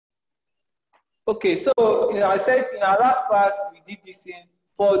Okay, so I said in our last class we did this in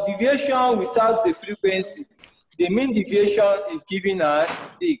for deviation without the frequency. The mean deviation is giving us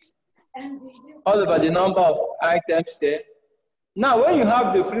this all over the number of items there. Now, when you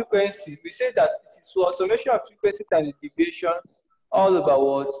have the frequency, we say that it is for summation of frequency times the deviation all over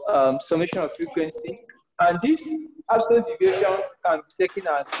what summation of frequency, and this absolute deviation can be taken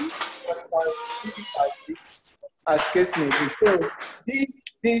as this, as case may be. So this,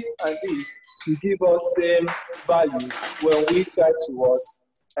 and this will give us same values when we try to what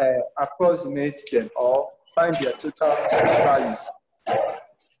approximate them or find their total values.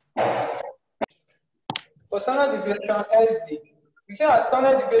 For standard deviation SD, we say our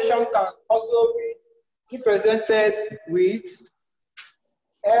standard deviation can also be represented with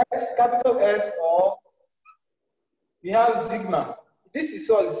X, capital F, or we have sigma. This is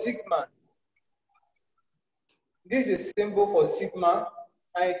what sigma. This is a symbol for sigma,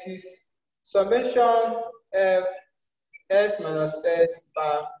 and it is summation F S minus S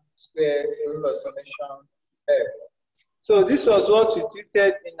bar squared over summation F. So this was what we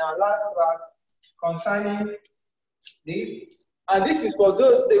treated in our last class concerning this. And this is for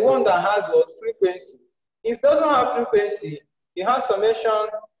the one that has what frequency. If it doesn't have frequency, you have summation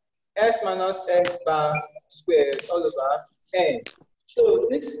S minus X bar squared all over N. So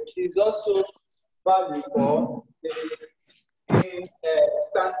this is also value for the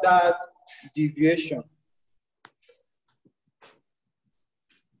standard deviation.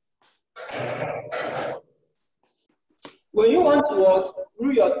 When you want to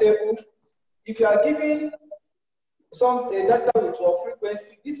rule your table, if you are given some data with your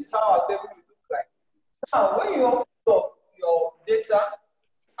frequency, this is how our table will look like. Now, when you have your data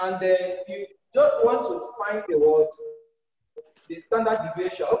and then you just want to find the standard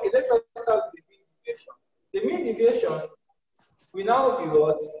deviation. Okay, let us start with the mean deviation. The mean deviation will now be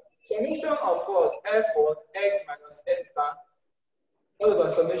what? Summation of what? F what? X minus X bar all over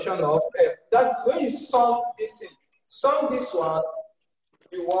summation of F. That's when you sum this in. Sum this one,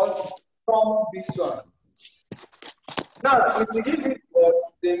 you want to sum this one. Now, if you give it what?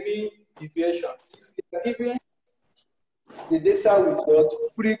 The mean deviation. If you are giving the data with what?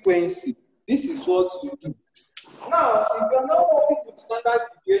 Frequency. This is what you do. Now, if you are not working with standard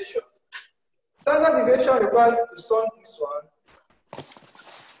deviation requires you to sum this one.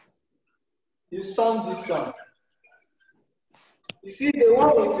 You sum this one. You see the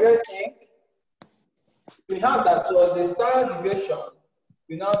one with red ink, we have that was the standard deviation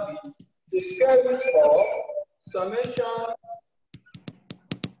will now be the square root of summation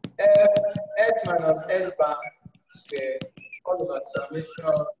F S minus S bar squared all over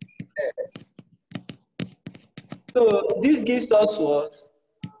summation F. So this gives us what?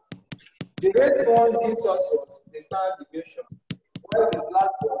 The red one gives us what? The standard deviation, while the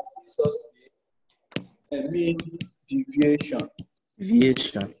black one gives us the mean deviation.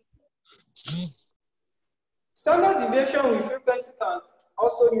 Standard deviation with frequency can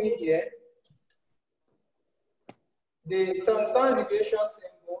also mean here the standard deviation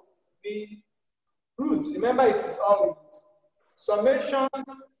symbol be root. Remember, it is all root. Summation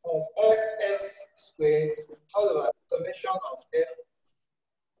of Fs squared all over summation of F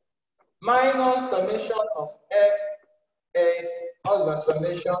minus summation of Fs all over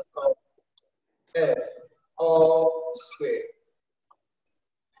summation of F all squared.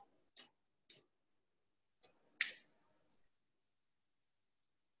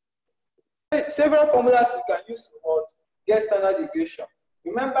 Several formulas you can use to get standard deviation.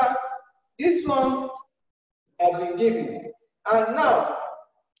 Remember, this one has been given. And now,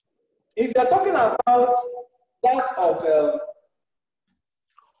 if you're talking about that of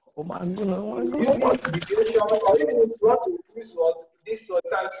using deviation, or even if you want to use this one,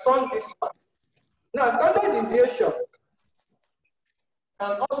 you can sum this one. Now, standard deviation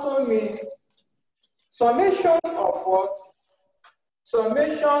can also mean summation of what?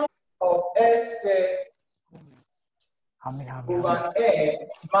 Summation of S squared over N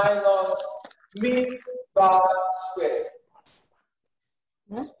minus mean bar squared.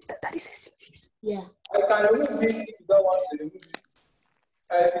 That is yeah. I can remove this if you don't want to remove it.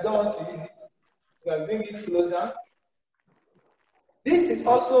 If you don't want to use it, you can bring it closer. This is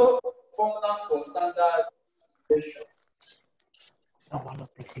also formula for standard deviation. No, one of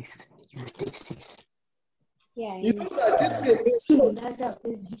this. Use this. Yeah. You look at this thing. It's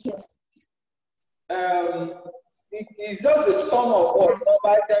just the sum of what number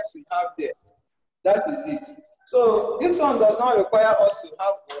items we have there. That is it. So this one does not require us to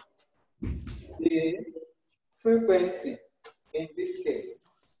have the frequency in this case.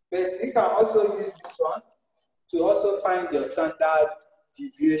 But we can also use this one to also find your standard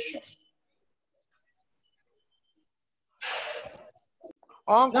deviation.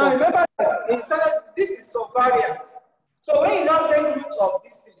 Now remember that instead this is for variance. So when you now take root of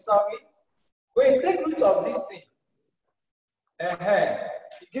this thing, when you take root of this thing,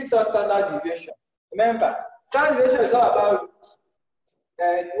 it gives us standard deviation. Remember, standard deviation is all about root.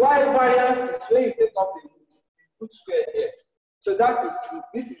 And why variance is when you take up the root square here. So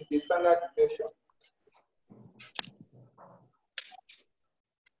this is the standard deviation.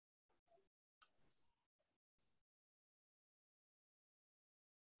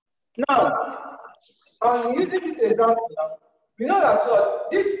 Now, using this example now, we know that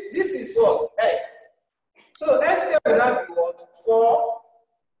what this is what x. So x squared will now be what 4,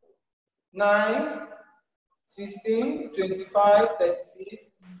 9, 16, 25,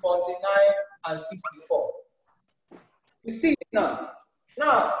 36, 49, and 64. You see it now.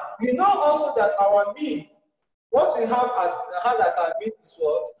 Now we know also that our mean, what we have as our mean is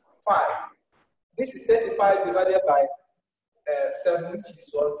what 5. This is 35 divided by 7, which is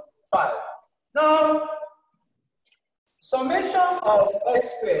what 5. Now, summation of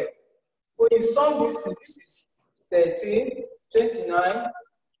x squared, when you sum this is 13, 29,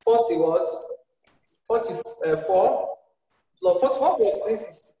 40 what? 44, plus 44 plus this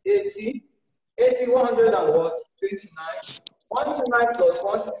is 80, 80, 100 and what? 29, 129 plus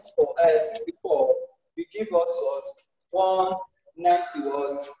 164, 64, will give us what? 190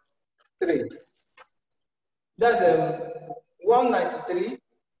 what? 3. That's 193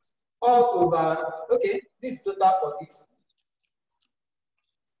 all over, okay, this is total for this.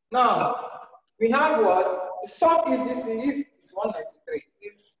 Now, we have what? Sum if it's 193.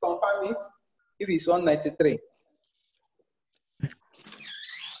 Please confirm it if it's 193.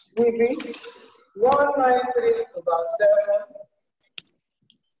 Will be 193 over 7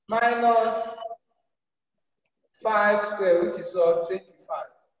 minus 5 squared, which is what? 25.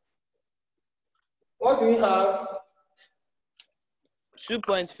 What do we have?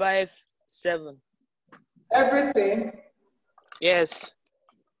 2.57. Everything? Yes.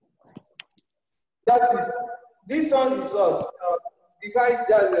 That is, this one is what?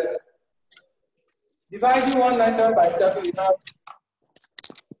 Dividing 197 by 7, we have.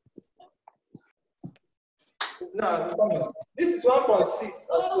 No, this is 1.6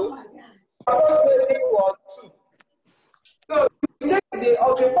 also. Approximately 2. So, check the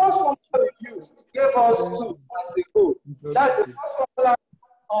first formula we used gave us 2 as a whole. That's the first formula.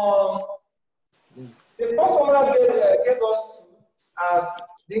 The first formula gave us 2 as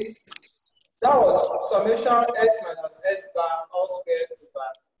this. That was summation s minus s bar all squared over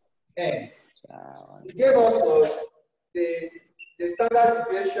n. It gave us what the standard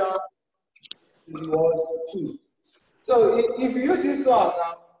deviation was 2. So if you use this one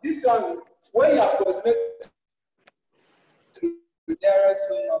now, this one when you approximate to the nearest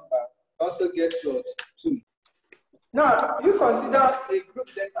whole number, also get to 2. Now you consider a group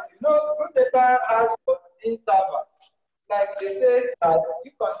data. You know, group data has what interval. Like they say that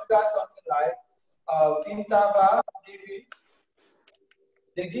you consider something like interval giving.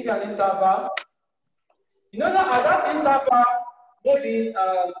 They give you an interval. You know that at that interval, maybe you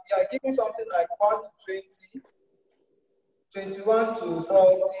are giving something like 1 to 20, 21 to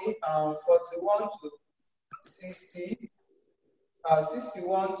 40, 41 to 60,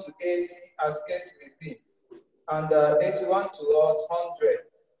 61 to 80, as case may be, and 81 to 100.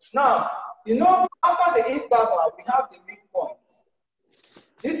 Now, you know, after the interval, we have the midpoint.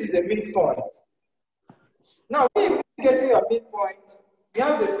 This is the midpoint. Now, if you're getting your midpoint, we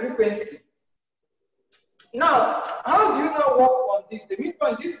have the frequency. Now, how do you now work on this? The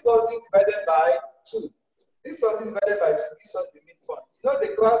midpoint, this plus divided by 2. This plus divided by 2 gives us the midpoint. You know,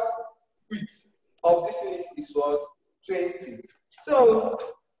 the class width of this is what? 20. So,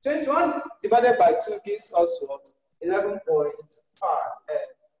 21 divided by 2 gives us what? 11.5.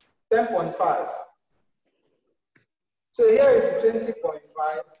 10.5. So here it will be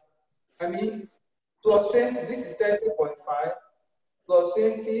 20.5. I mean, plus 20, this is 30.5. Plus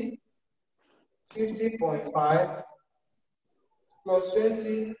 20, 50.5. Plus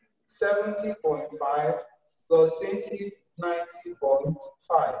 20, 70.5. Plus 20,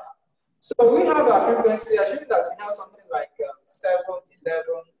 90.5. So we have our frequency, assuming that we have something like 7, 11,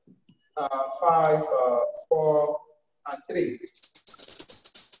 5, 4, and 3.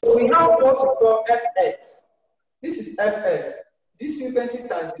 So we have what we call fx. This is fs. This frequency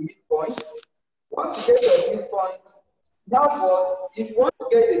times the midpoint. Once you get your midpoint, you have what? If you want to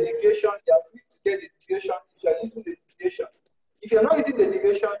get the deviation, you are free to get the deviation if you are using the deviation. If you are not using the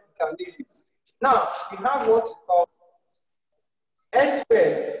deviation, you can leave it. Now, we have what we call s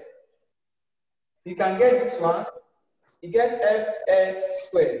squared. You can get this one. You get fs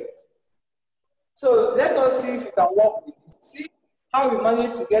squared. So let us see if you can work with this. See, how we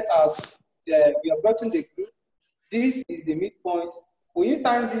manage to get our, we have gotten the group. This is the midpoint. When you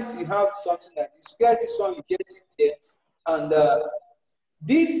times this, you have something like this. Square this one, you get it here. And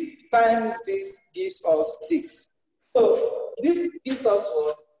this time, this gives us this. So this gives us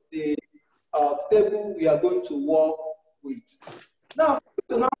what? The table we are going to work with. Now,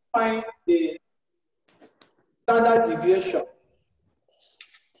 to now find the standard deviation.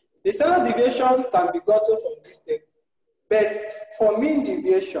 The standard deviation can be gotten from this table, but for mean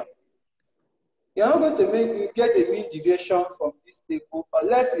deviation, you're not going to get the mean deviation from this table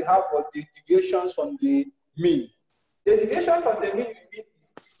unless you have what the deviations from the mean. The deviation from the mean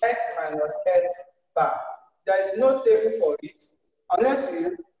is x minus x bar. There is no table for it unless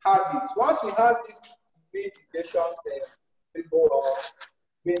you have it. Once we have this mean deviation table,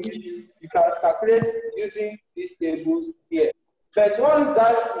 you can calculate using these tables here. But once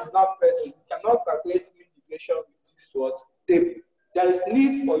that is not present, you cannot calculate mean deviation with this table. There is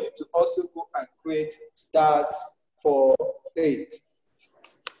need for you to also go and create that for it.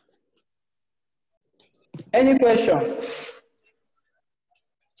 Any question?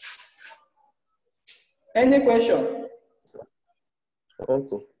 Any question?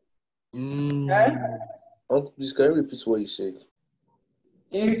 Uncle. Uncle, please can you repeat what you said?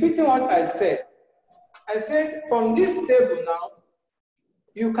 In repeating what I said from this table now,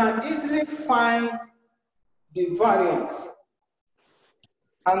 you can easily find the variance.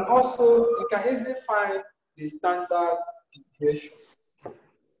 And also, you can easily find the standard deviation.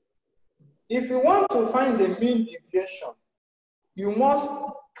 If you want to find the mean deviation, you must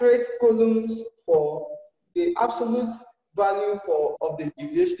create columns for the absolute value of the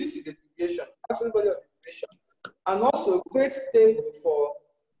deviation. This is the deviation, absolute value of the deviation. And also create table for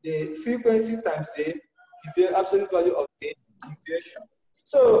the frequency times the absolute value of the deviation.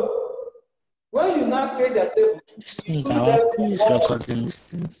 So, when you now create that table, so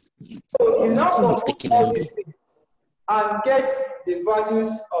you now compute all these things and get the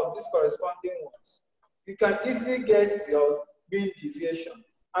values of these corresponding ones. You can easily get your mean deviation.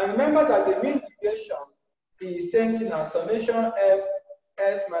 And remember that the mean deviation is same thing as summation f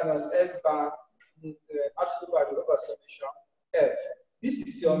s minus s bar absolute value over summation f. This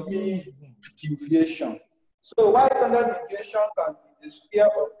is your mean deviation. So y standard deviation can be the square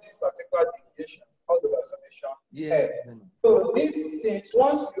of this particular deviation all over summation f. So these things,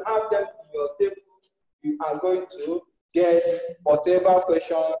 once you have them in your table, you are going to get whatever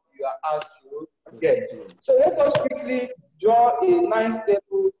question you are asked to get. So let us quickly draw a nice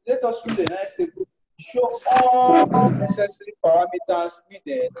table. Let us read a nice table to show all the necessary parameters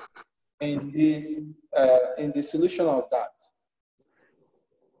needed in this in the solution of that.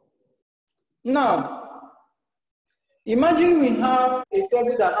 Now, imagine we have a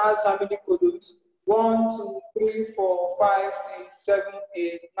table that has how many columns? 1, 2, 3, 4, 5, 6, 7,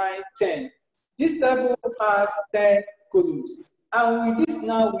 8, 9, 10. This table has 10 columns. And with this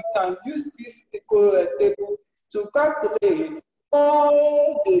now, we can use this table to calculate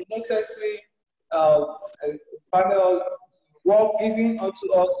all the necessary panel work given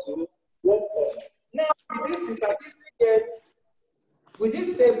unto us to work on. Now, with this, we can easily get, with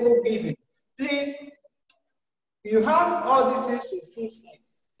this table given, please, you have all these things to fit in.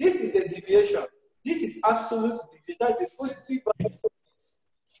 This is the deviation. This is absolute deviation. That's the positive value of this.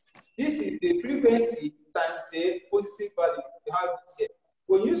 This is the frequency times the positive value. You have it here.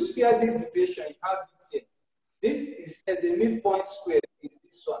 When you square this deviation, you have it here. This is at the midpoint square, is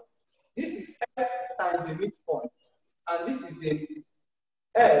this one. This is f times the midpoint. And this is the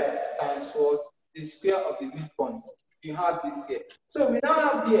f times what? The square of the midpoint. You have this here. So we now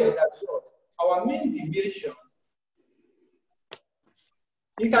have here that's what? Our mean deviation.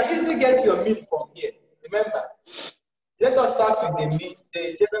 You can easily get your mean from here. Remember, let us start with the mean,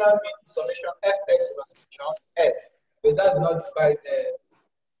 the general mean summation fx over summation f. But that's not divided.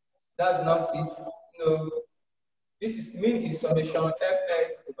 That's not it. No. This is mean is summation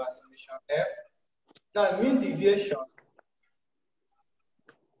fx over summation f. Now mean deviation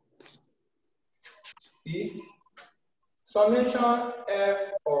is summation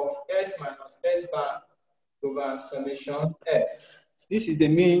f of s minus s bar over summation f. This is the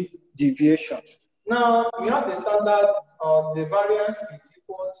mean deviation. Now, we have the standard of the variance is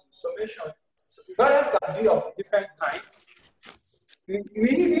equal to summation. So the variance can be of different kinds. We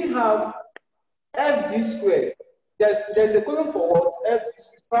even have fd squared. There's a column for what? Fd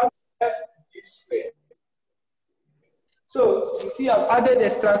squared. So, you see, I've added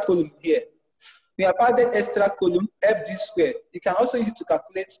extra column here. We have added extra column fd squared. You can also use it to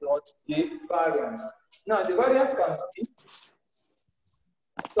calculate what? The variance. Now, the variance can be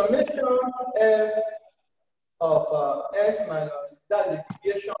summation f of S minus, that's the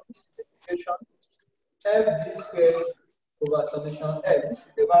deviation, this is the deviation, FD squared over summation F. This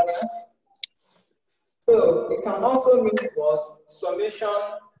is the variance. So it can also mean what? Summation.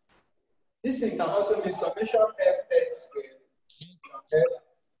 This thing can also mean summation Fx squared F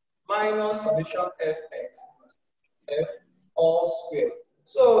minus summation Fx F all squared.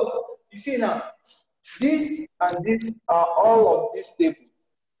 So you see now, this and this are all of this table.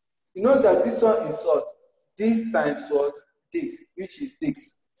 You know that this one is what? This times what? This, which is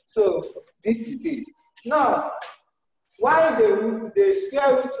this. So this is it. Now, why the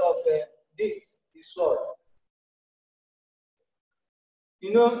square root of this is what?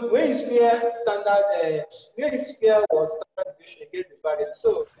 You know, when you square standard, when you square was standard deviation, you get the variance.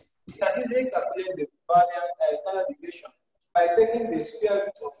 So you can easily calculate the variance, standard deviation by taking the square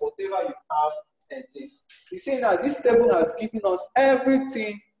root of whatever you have and this. You see now, this table has given us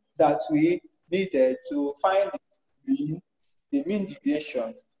everything that we needed to find the mean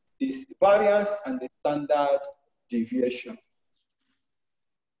deviation, the variance, and the standard deviation.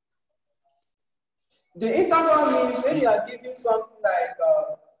 The interval means when you are giving something like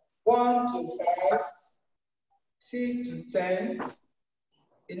 1 to 5, 6 to 10,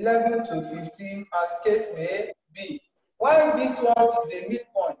 11 to 15, as case may be. While this one is a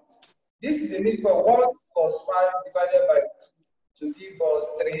midpoint, this is a midpoint. 1 plus 5 divided by 2 to give us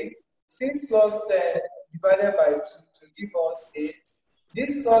 3. 6 plus 10 divided by 2 to give us 8.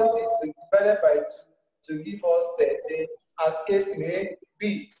 This plus 6 divided by 2 to give us 13, as case may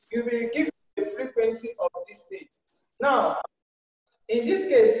be. You will give the frequency of these things. Now, in this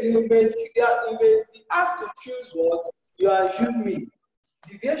case, you may be asked to choose what you assume mean.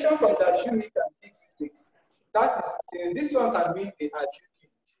 Deviation from the assume mean can give you this. That is, this one can mean the assume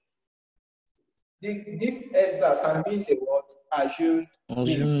mean. This S bar can mean the what? Assume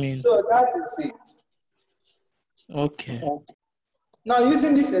mean. So that is it. Okay. Now,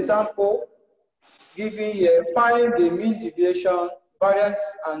 using this example, giving here, find the mean deviation, variance,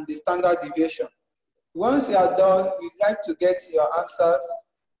 and the standard deviation. Once you are done, we'd like to get your answers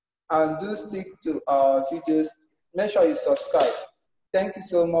and do stick to our videos. Make sure you subscribe. Thank you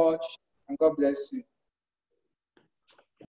so much, and God bless you.